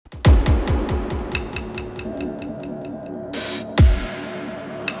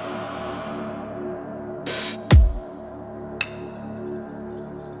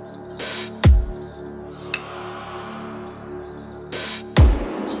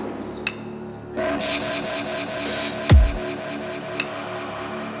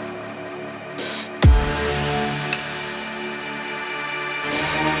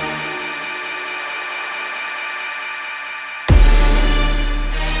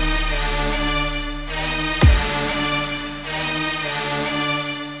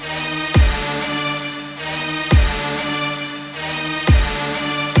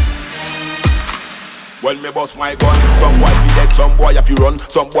when me bust my gun. Some boy fi dead, some boy fi run.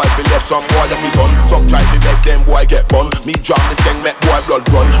 Some boy fi left, some boy fi turn. Some try fi beg them boy get bun. Me drop me skeng make boy blood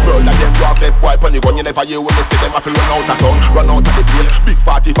run. Murder them grass left boy pon the gun. You never hear when they say them I fi run out of town. Run out of the place. Big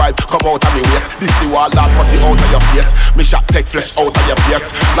 45 come out of me waist. This the wall that must see out of your face. Me shot take flesh out of your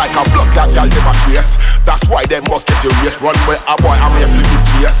face. Like a blood clot girl never trace. That's why them must get your race. Run with a boy I'm here to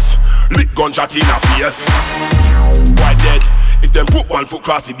chase. Lick gunshot in a face. Boy dead. If them put one foot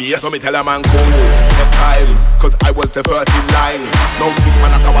cross the base, so me tell a man go take time, cause I was the first in line. No sweet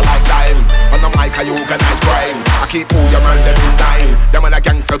man that's how I like lime. On the mic I organize crime. I keep all your man them in line. Them and a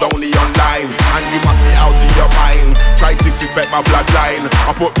gangsters only online. And you must be out of your mind. Try to disrespect my bloodline.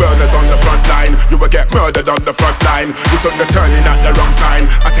 I put burners on the front line. You will get murdered on the front line. You took the turning at the wrong sign.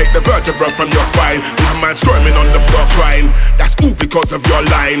 I take the vertebra from your spine. Leave a man squirming on the floor crying. That's all because of your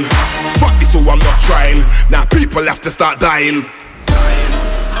line. Fuck this, so I'm not trying. Now people have to start dying.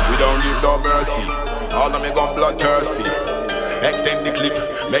 We don't give no mercy. All of me gun bloodthirsty. Extend the clip,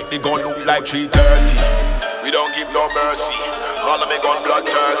 make the gun look like 330. We don't give no mercy. All of me gun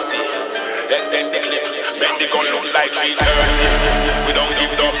bloodthirsty. Extend the clip, make the gun look like 330. We don't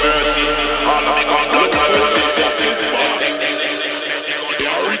give no mercy. All of me gun bloodthirsty. The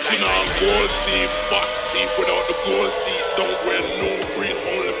original gold teeth, fat teeth without the gold teeth. Don't wear no green,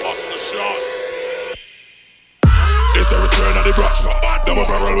 only pops the shot. It's the return of the black shot. Them a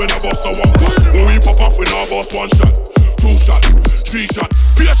barrel when I bust a one. When we pop off, we now bust one shot, two shot, three shot.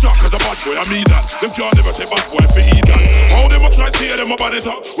 Be a shot cause a bad boy, I mean that. Them can't never say bad boy for eat that. How them a try to hear them about it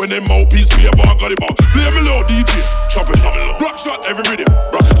up when them mouthpiece be a bar got it back. Play me low DJ, chop it up. Rock shot every rhythm,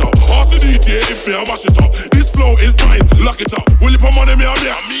 rock it up. Ask the DJ if me I mash it up. This flow is mine, lock it up. Will you put money me on me,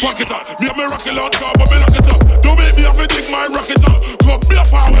 pack it up. Me have me rock it out, but me lock it up. Don't make me have to dig my rocket up. Club me a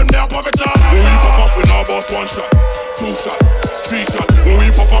fire when me a pop it up. When we pop off, we now bust one shot, two shot, three shot. When we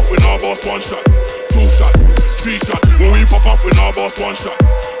pop off, we now bust one shot, two shot, three shot. When we pop off, we now bust one shot,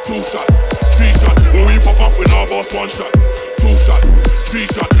 two shot, three shot. When we pop off, we now bust one shot, two shot, three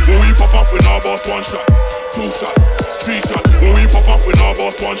shot. When we pop off, we now bust one shot, two shot, three shot. When we pop off, we now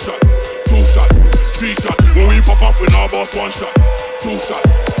bust one shot, two shot, three shot. When we pop off, we now bust one shot, two shot,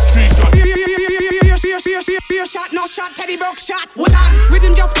 three shot. Be a shot, no shot, Teddy broke shot. Hold on,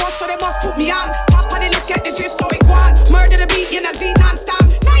 rhythm just bust, so they must put me on. Pop on the lift, get the gist, so it go on. Murder the beat in a Z non-stop.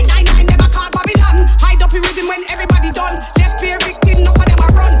 999, never call Babylon. Hide up your rhythm when everybody done. Left beer victim, enough of them a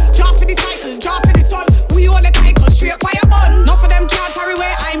run. Draw for the cycle, draw for the sun. We all the title, straight fire bun. Enough of them can't carry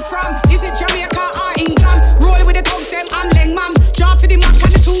where I'm from. Is it Jamaica or England? Roll with the thugs, them and Leng man. Draw for the Mac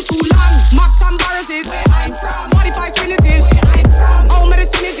and the too long. Max and Barras is where I'm from. 45 spinners is where I'm from. All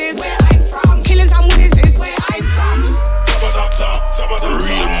medicine is where I'm from. Killers and winners is where I'm from. Top of the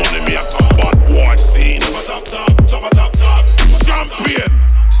real money me a come bad boy scene. Top champion.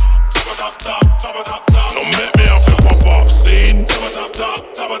 Don't make me have to pop off scene.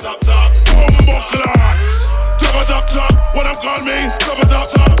 Bumbo clocks. Top. What them call me? Top.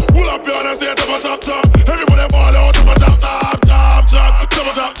 Pull up your hands there. Top. Everybody ball out.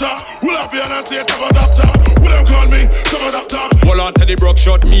 Top. Pull up your hands there. Top. What them call me? Top. Hold on to the broke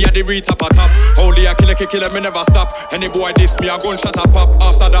shot, me at the re-top a top. Only a killer, me never stop. Any boy diss me, I gun shot a pop.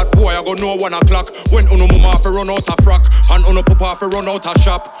 After that boy, I go know 1 o'clock. When uno mama fi run out a frock, and uno papa fi run out a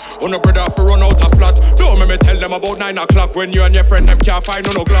shop, uno brother fi run out a flat. Don't make me tell them about 9 o'clock. When you and your friend them can't find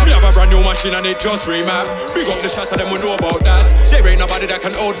no glock. Me have a brand new machine and it just remap. Big up the shot of them, we know about that. There ain't nobody that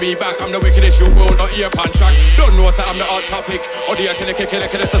can hold me back. I'm the wickedest you go, no ear pan track. Don't know so I'm the hot topic. Or the killer,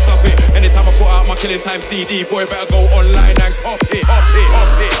 so stop it. Anytime I put out my killing time CD, boy better go online and copy.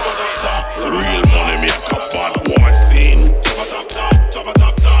 Real money me a come bad boy scene.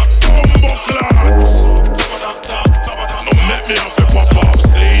 Bumbo clocks. Don't make me have to pop off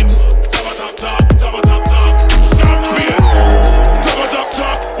scene. Champion.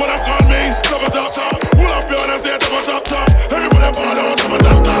 Top. What them call me? Top. Pull up your hands there. Top. Everybody ball out.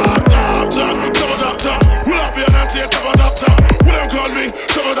 Top. Pull up your hands there. Top. What them call me?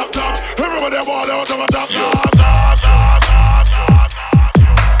 Top. Everybody ball out. Top.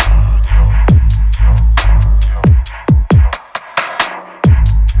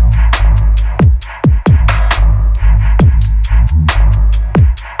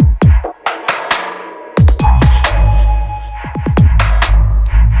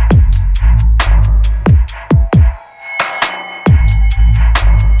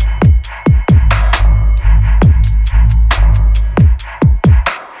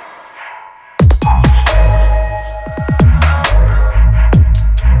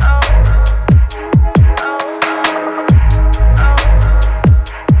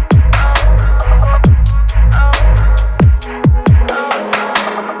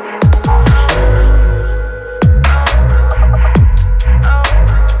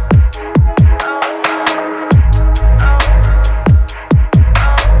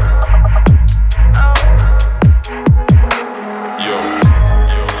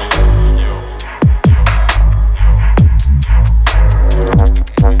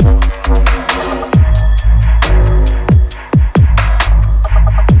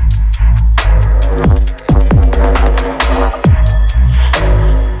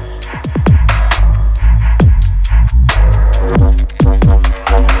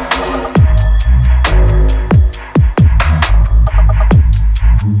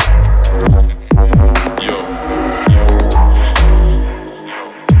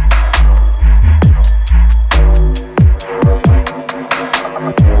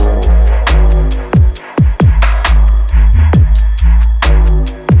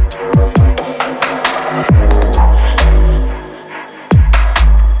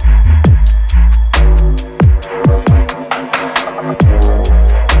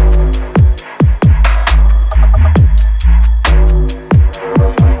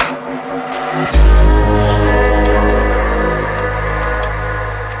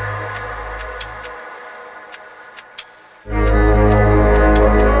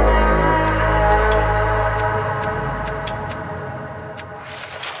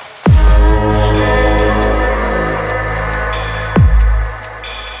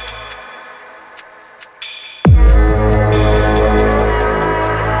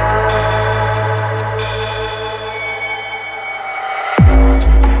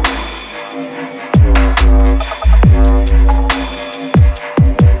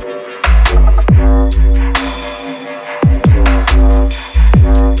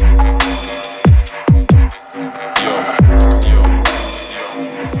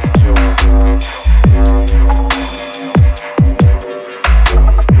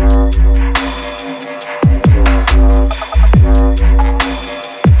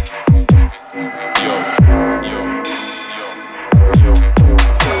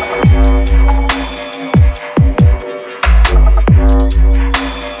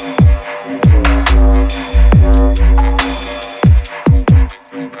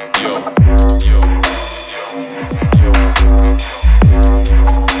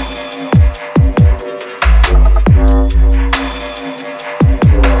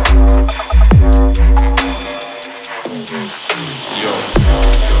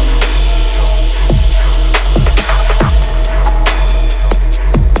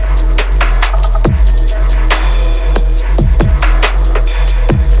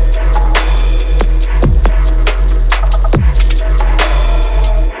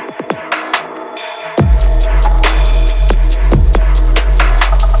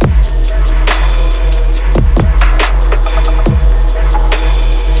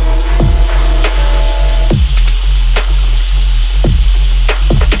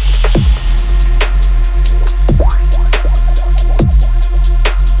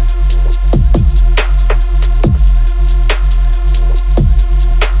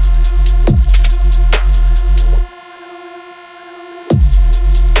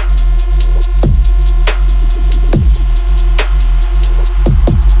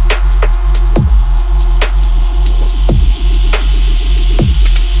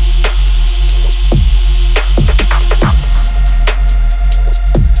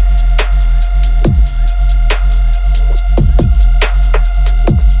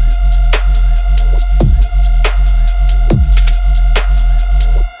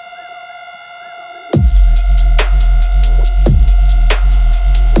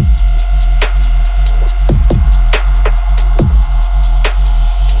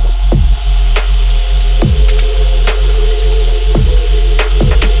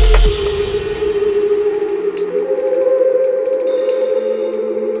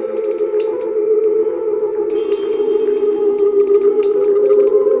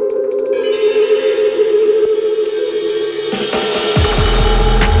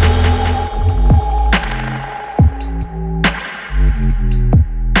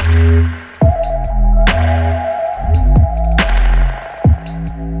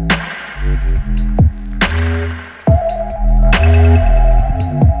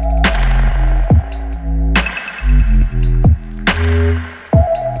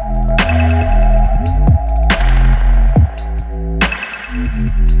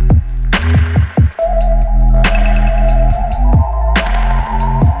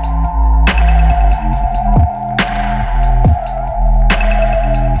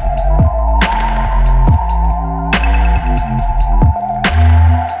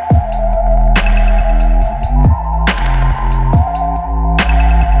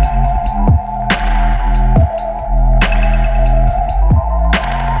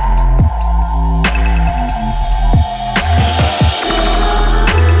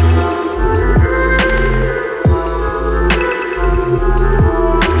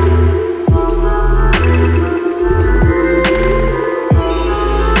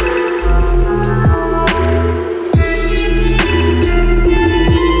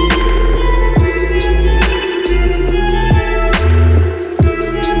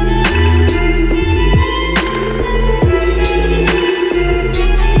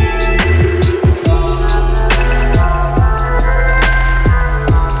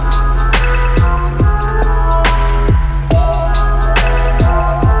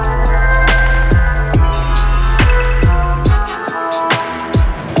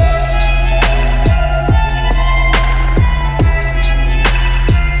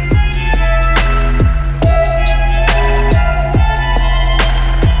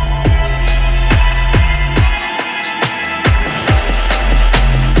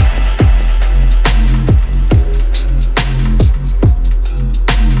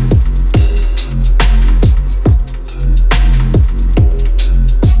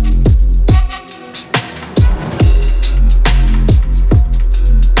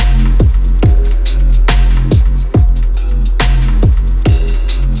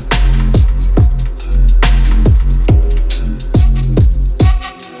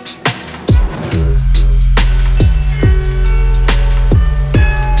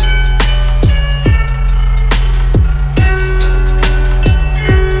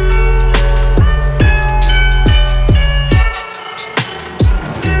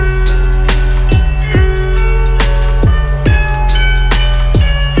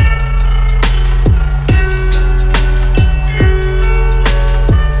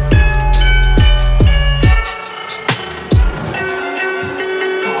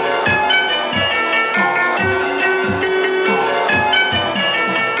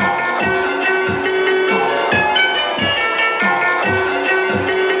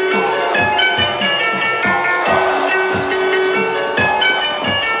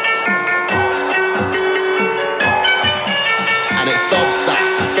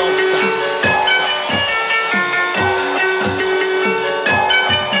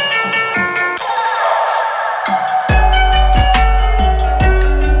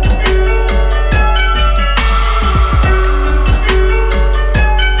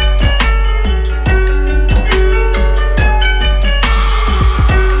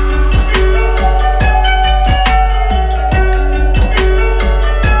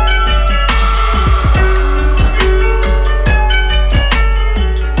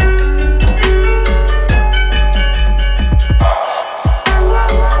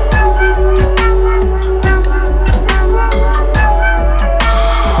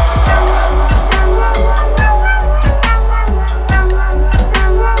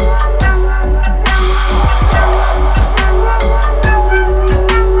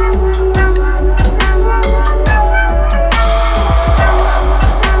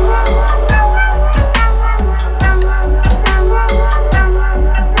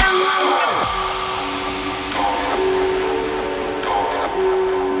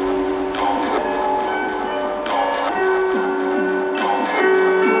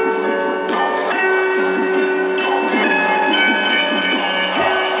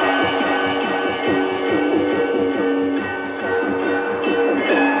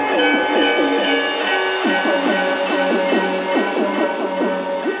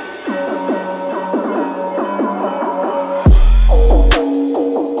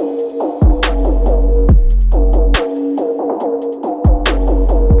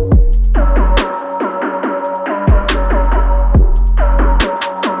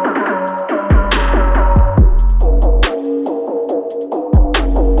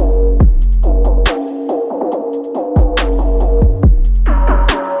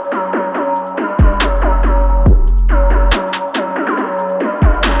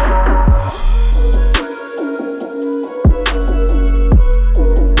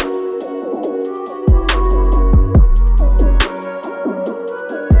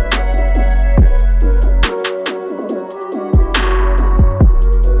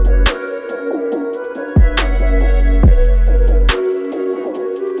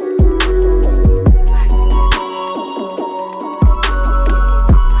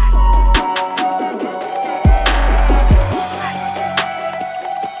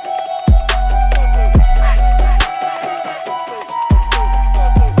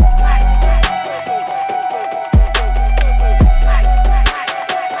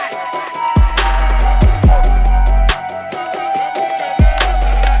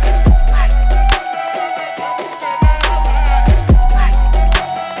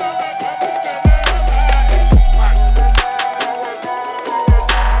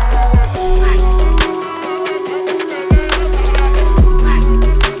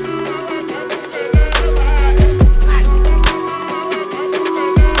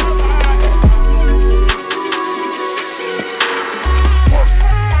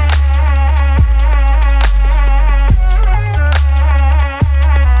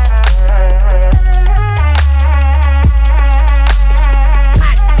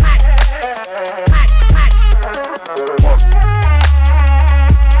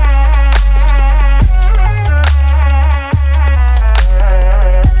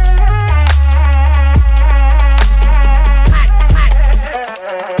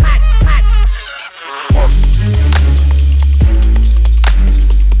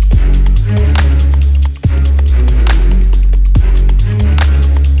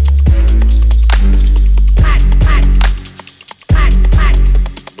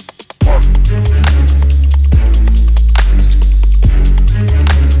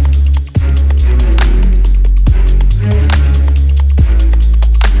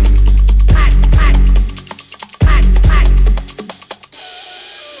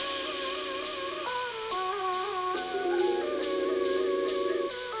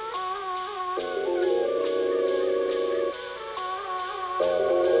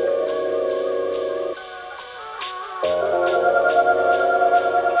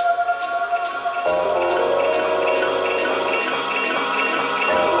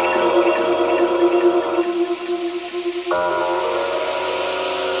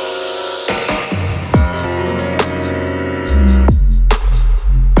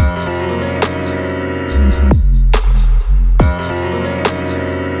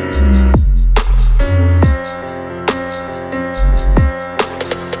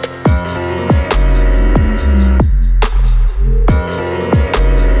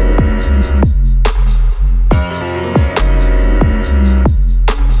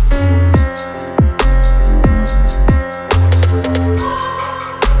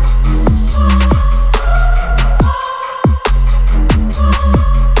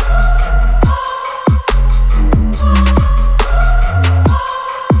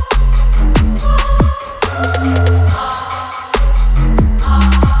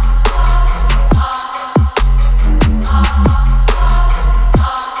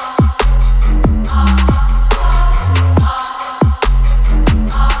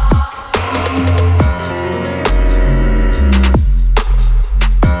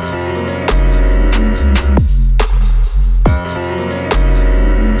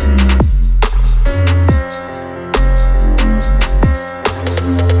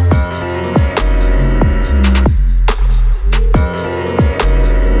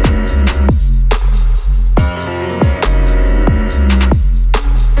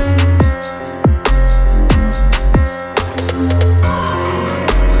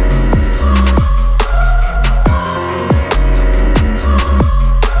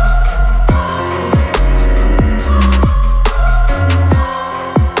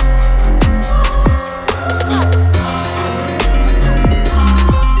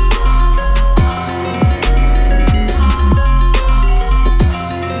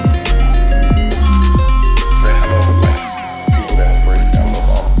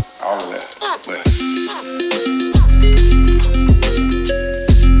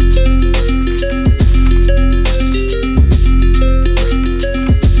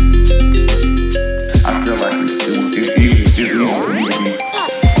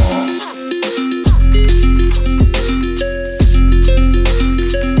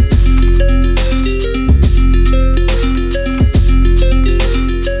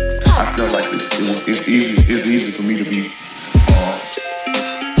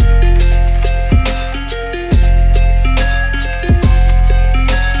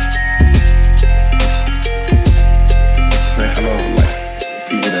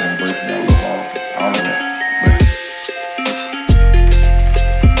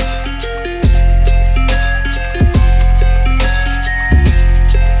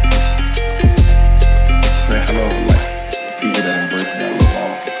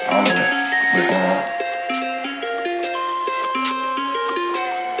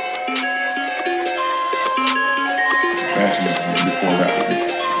 fashion before rap was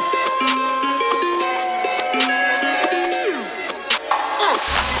big.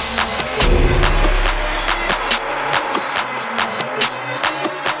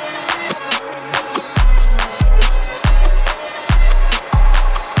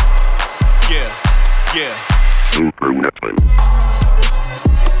 Super weapon.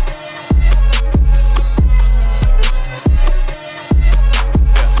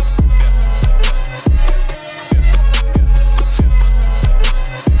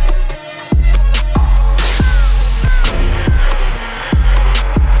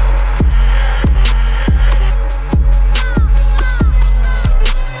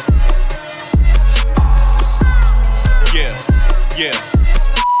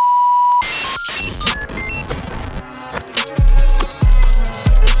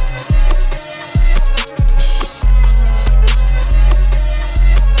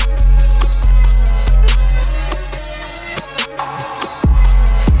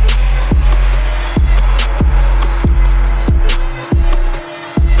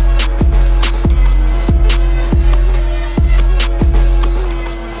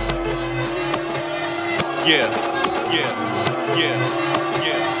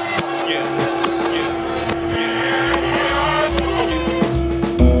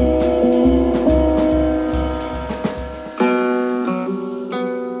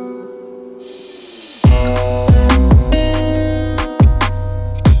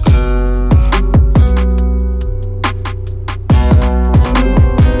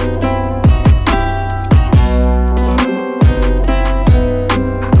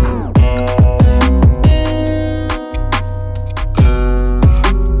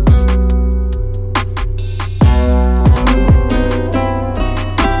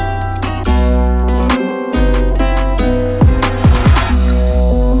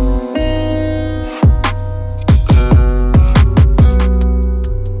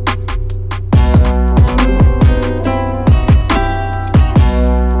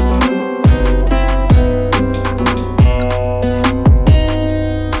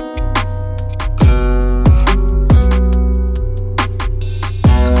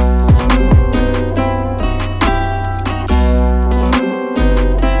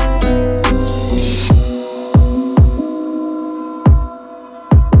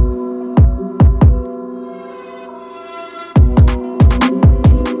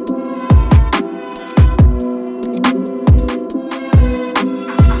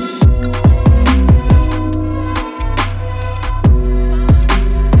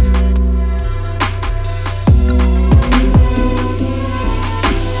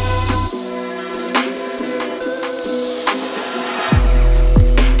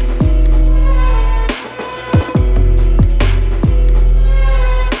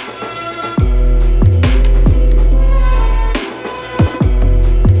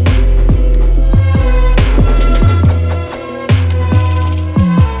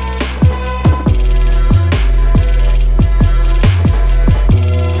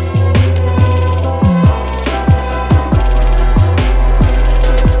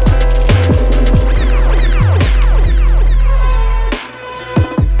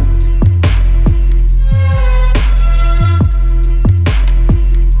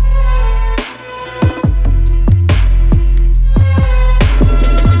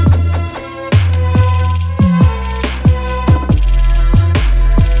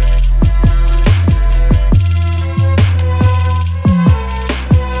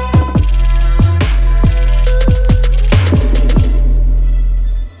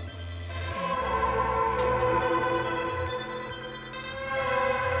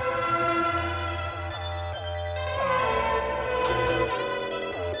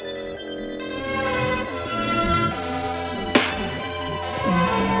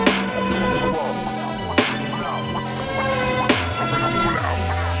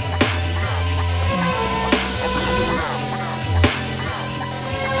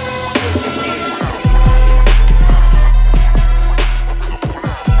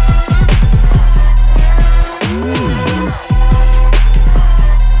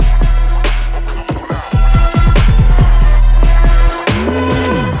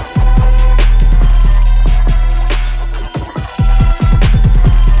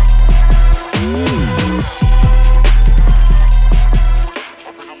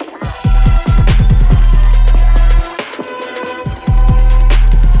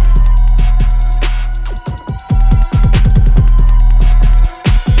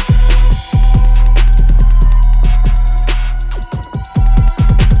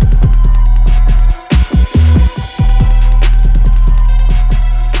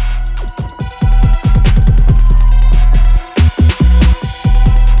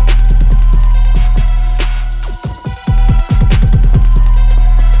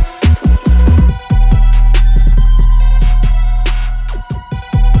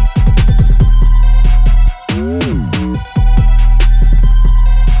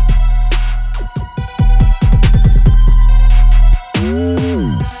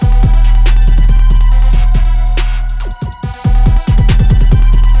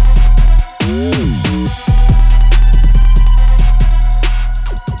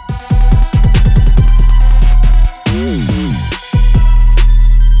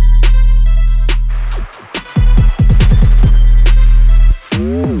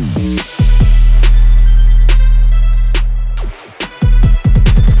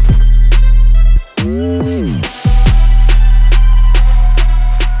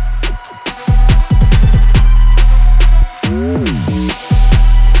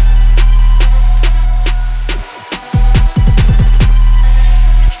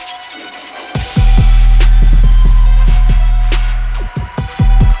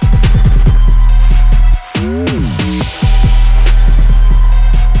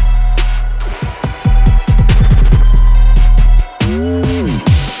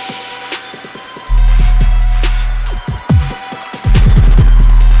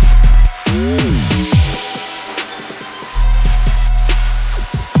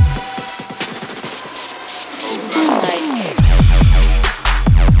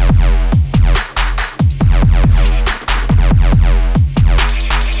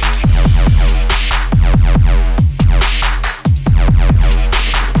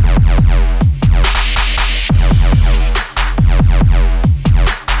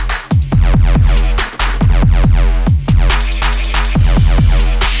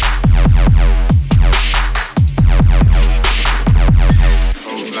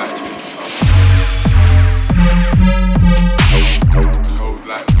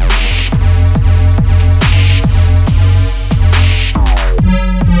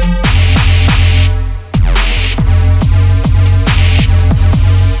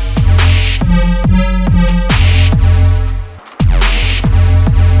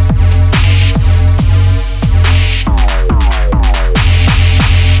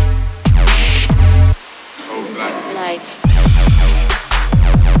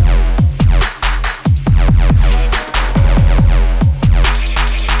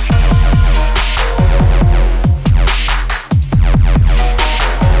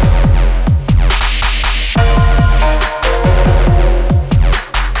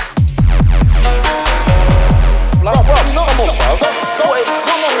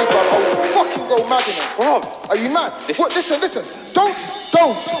 man. What? Listen.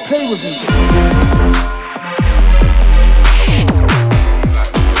 Don't play with me.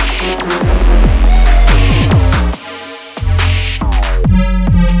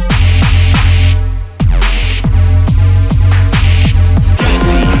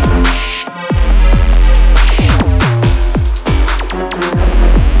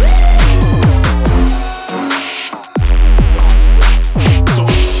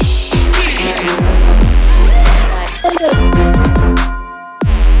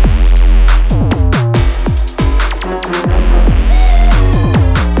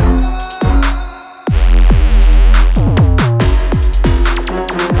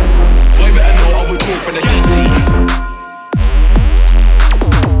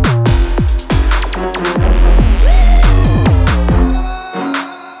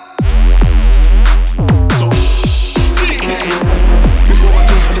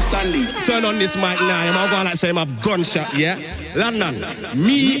 This mic now, I'm going to say I'm gunshot, yeah? London,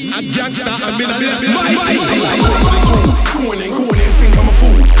 me a gangster, I'm in a Go in, think I'm a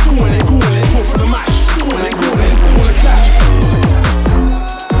fool. Go in, draw for the match. Go in, still wanna clash.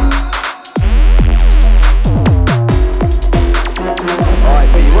 Alright,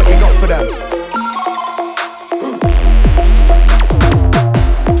 B, what you got for them?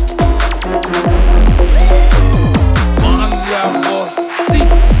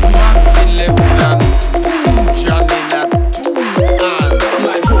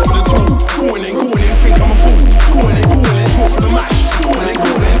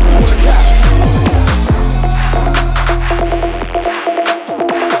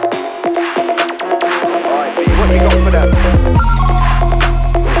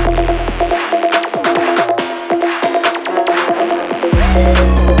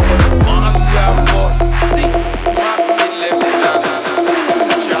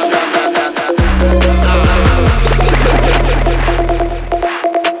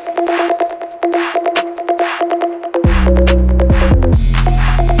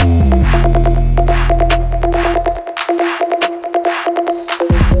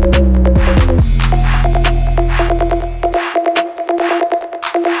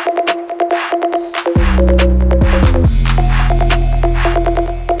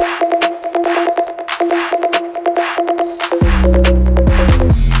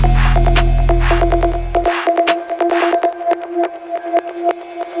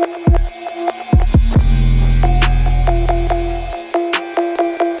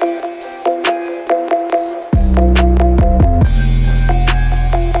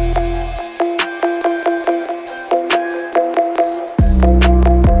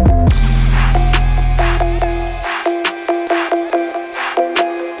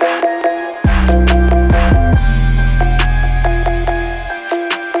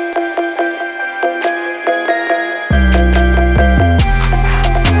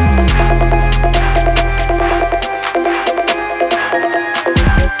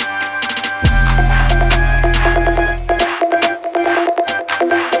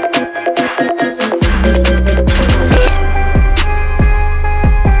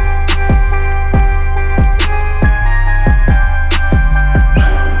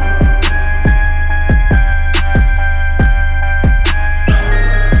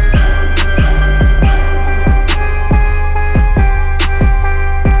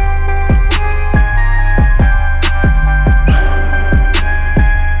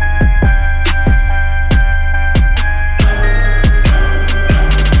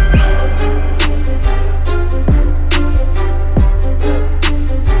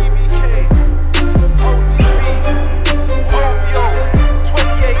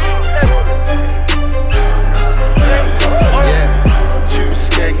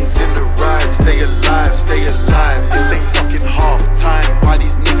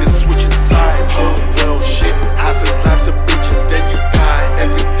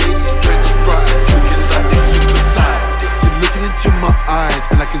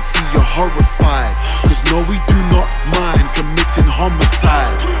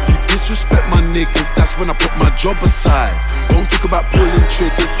 job aside. Don't talk about pulling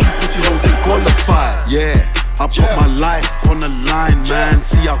triggers, you pussy hoes ain't qualified. Yeah, I put my life on the line, man.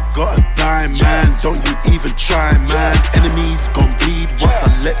 See, I got a dime, man. Don't you even try, man. Enemies gon' bleed once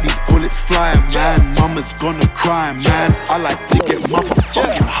I let these bullets fly, man. Mama's gonna cry, man. I like to get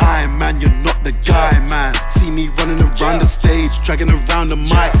motherfucking high, man. You're not the guy, man. See me running around the stage, dragging around the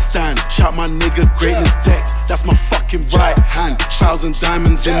mic stand. Shout my nigga Greatness Dex, that's my fucking right hand. Try 1,000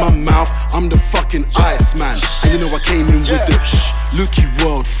 diamonds in my mouth. I'm the fucking ice man. And you know I came in with the Lukey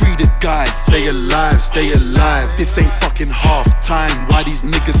world, free the guys. Stay alive, stay alive. This ain't fucking half time. Why these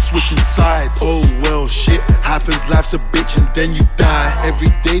niggas switching sides? Oh well, shit happens. Life's a bitch and then you die.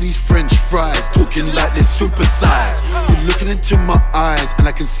 Every day these French fries talking like they're supersized. You're looking into my eyes and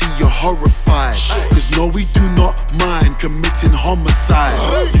I can see you're horrified. Cause no, we do not mind committing homicide.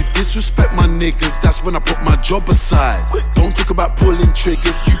 You disrespect my niggas, that's when I put my job aside. Don't talk about pulling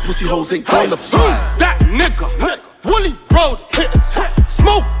triggers, you pussy hoes ain't qualified. That nigga, Wooly Road hit,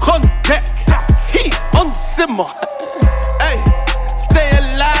 smoke on deck, heat on simmer. Hey, stay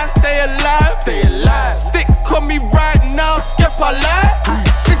alive, stay alive, stay alive. Stick on me right now, skip alive.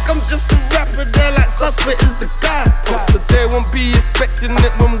 Think I'm just a rapper, they're like suspect is the guy. But they won't be expecting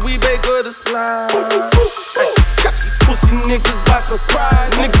it when we beg her to slide. Hey, catch these pussy niggas by surprise.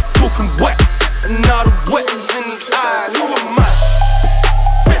 Niggas talking wet, and now the wet is in the eyes. Who am I?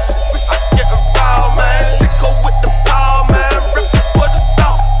 Bitch, I get around, man. Go with the power, man. Rip it for the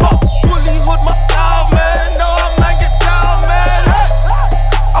style. Fully hood my style, man. No, I might get down, man.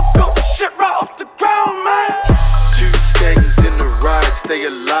 I built the shit right off the ground, man. Two skanks in the ride. Stay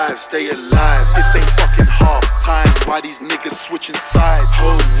alive, stay alive. This ain't fucking half time. Why these niggas switching sides?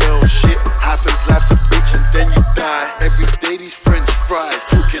 Oh well, shit happens. Life's a bitch and then you die. Every day these French fries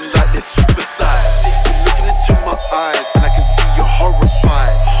talking like they're supersized. You're looking into my eyes and I can see you're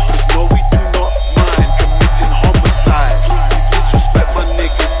horrified. Cause no, we do not mind committing homicide. You disrespect my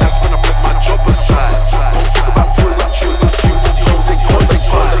niggas, that's when I put my job aside. Don't talk about pulling triggers, you pussy hoes ain't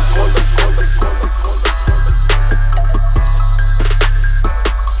qualified.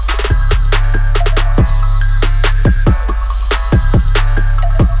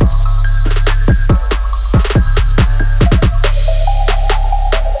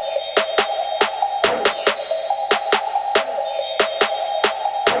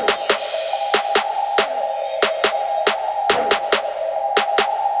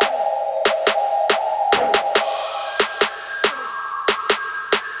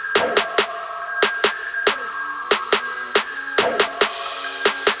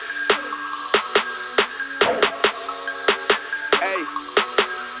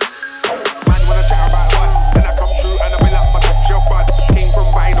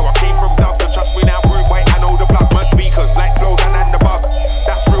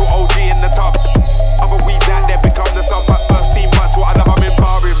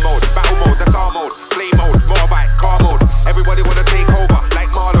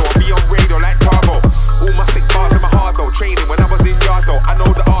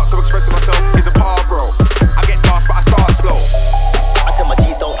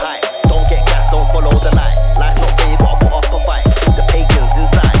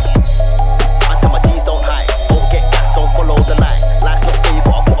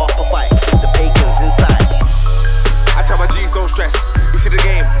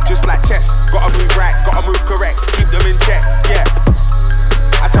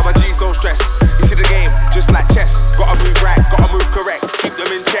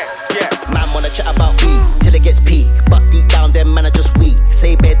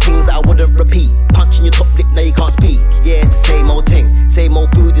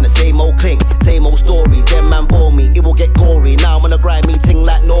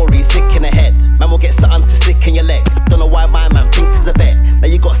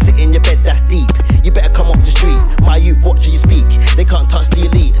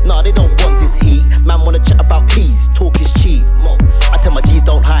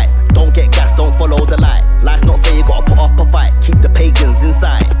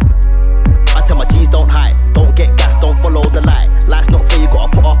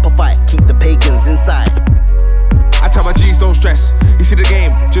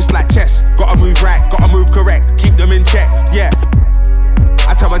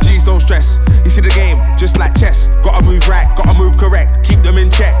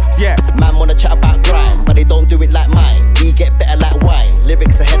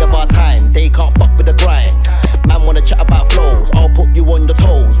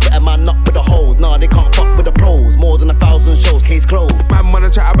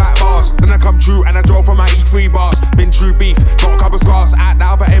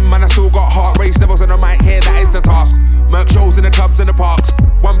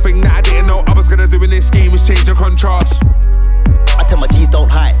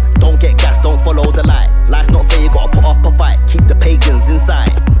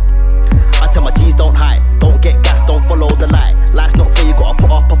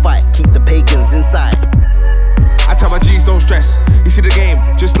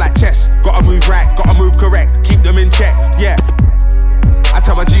 just like chess. Gotta move right, gotta move correct, keep them in check, yeah.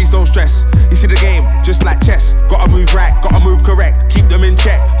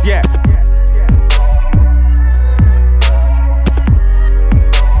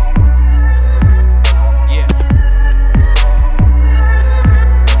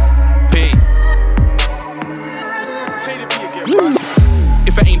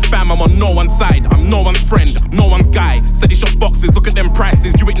 no one's side. I'm no one's friend, no one's guy. Said he shop boxes, look at them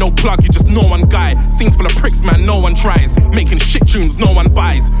prices. You ain't no plug, you just no one guy. Scenes full of pricks, man, no one tries. Making shit tunes, no one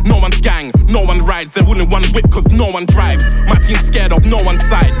buys. No one's gang, no one rides. They're all in one whip cause no one drives. My team's scared of no one's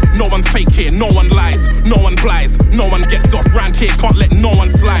side. No one's fake here, no one lies. No one flies, no one gets off. Round here, can't let no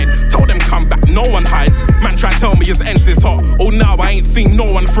one slide. Tell them come back, no one hides. Man try tell me his ends is hot. Oh now I ain't seen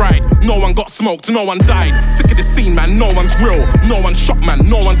no one fried. No one got smoked, no one died. Sick of the scene, man, no one's real. No one shot, man,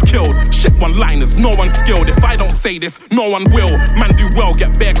 no one's killed. Shit one-liners, no one's skilled. If I don't say this, no one will. Man do well,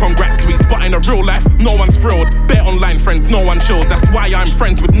 get bare congrats tweets. But in a real life, no one's thrilled. Bare online friends, no one chills. That's why I'm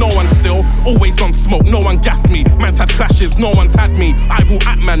friends with no one still. Always on smoke, no one gassed me. Man's had clashes, no one's had me. I will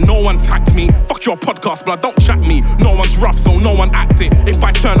act, man, no one tagged me. Fuck your podcast, but don't chat me. No one's rough, so no one act it. If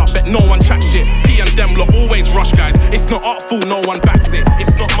I turn up, bet no one chat shit. P and them lot always rush, guys. It's not artful, no one backs it.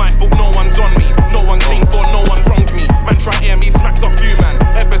 It's not my fault, no one's on me. No one came for, no one wronged me. Man try air me, smacks up few, man.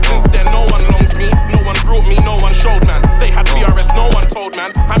 Ever since then, no one longs me. No one brought me, no one showed, man. They had BRS, no one told,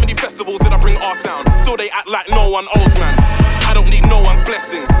 man. How many festivals did I bring our sound? So they act like no one owes, man. I don't need no one's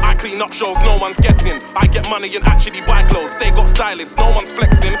blessings. I clean up shows, no one's getting. I get money and actually buy clothes. They got stylists, no one's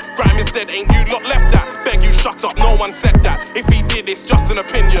flexing. Grime is dead, ain't you lot left that? Beg you shut up, no one said that. If he did, it's just an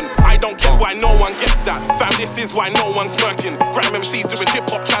opinion. I don't get why no one gets that. Fam, this is why no one's murking. Grime MCs doing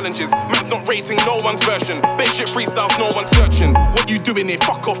hip-hop challenges. Man's not rating no one's version. Base shit freestyles, no one's searching. What you doing here?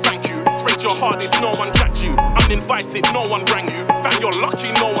 Fuck off, thank you. Spread your hardest, no one jacked you. Uninvited, no one rang you. Fam, you're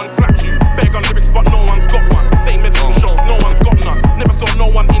lucky, no one slapped you. Beg on lyrics, but no one's got one. They medical shows, no one's got none. Never saw no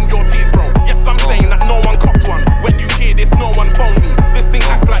one in your tees, bro. Yes, I'm saying that no one copped one. When you hear this, no one phone me. This thing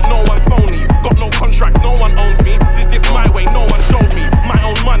acts like no one's phony. Got no contracts, no one owns me. This my way, no one showed me. My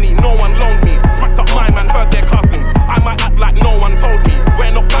own money, no one loaned me. Smacked up my man, heard their cousins. I might act like no one told me.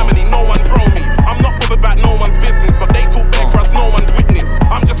 We're not family, no one's bro me. I'm not bothered about no one's business, but they talk their crust, no one's witness.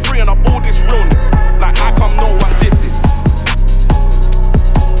 I'm just freeing up all this realness. Like how come no one did this?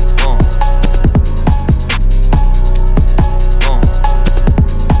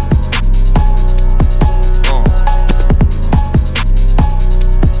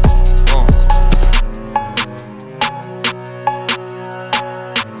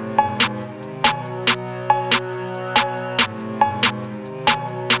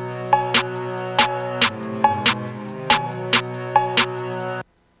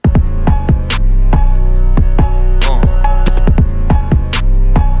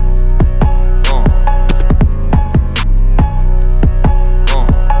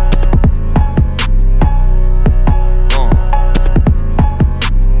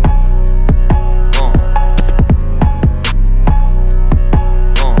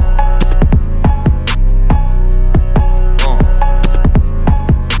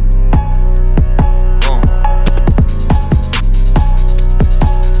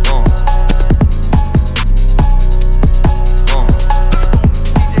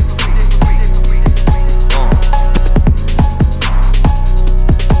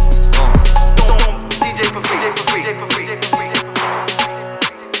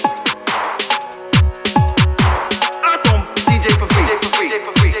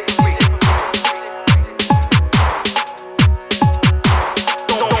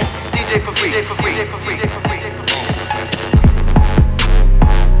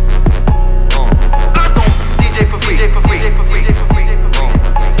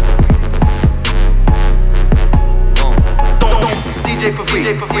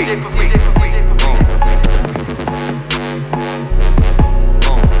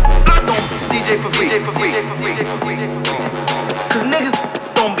 Cause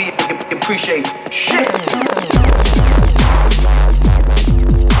niggas don't be appreciate shit.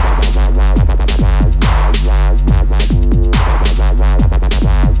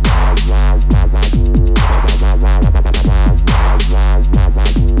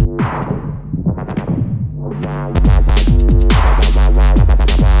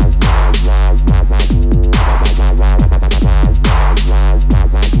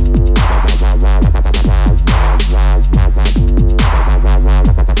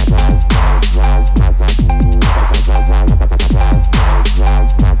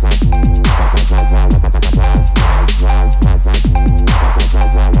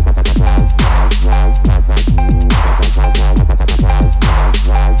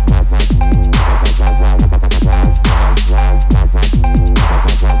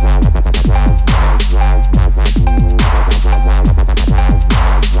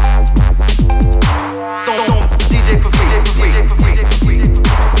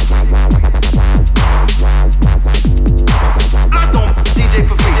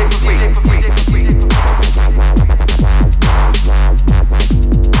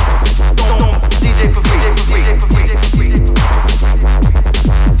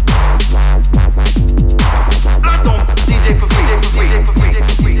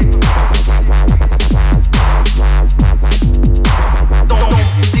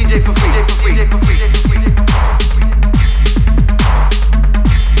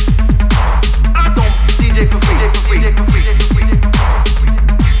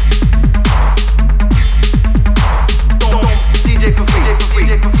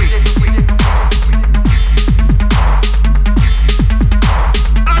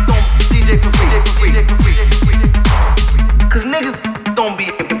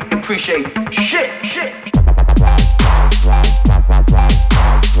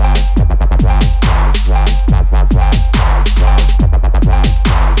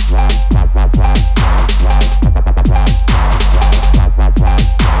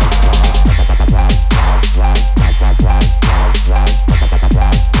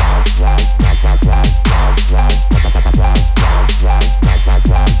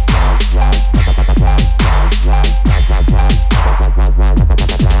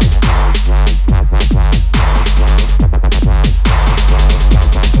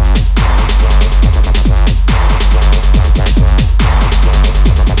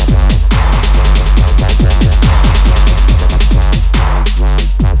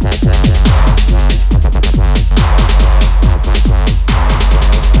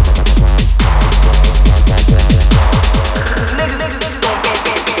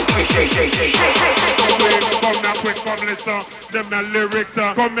 come listen. Them the lyrics,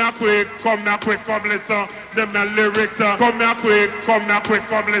 come here quick, come listen. Them the lyrics, come here quick,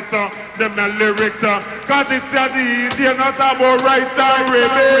 come listen. Them the lyrics, cause it's a DJ, not about right time,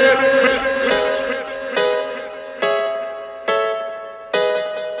 rebel.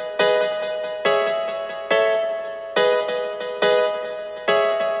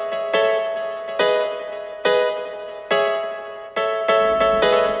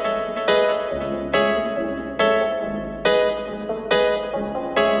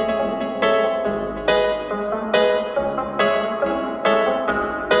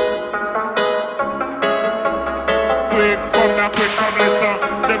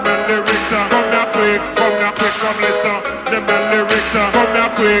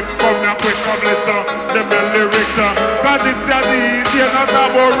 Come listen, them the lyrics, cause it's a DJ, not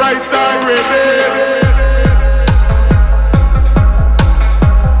about right time, rebel.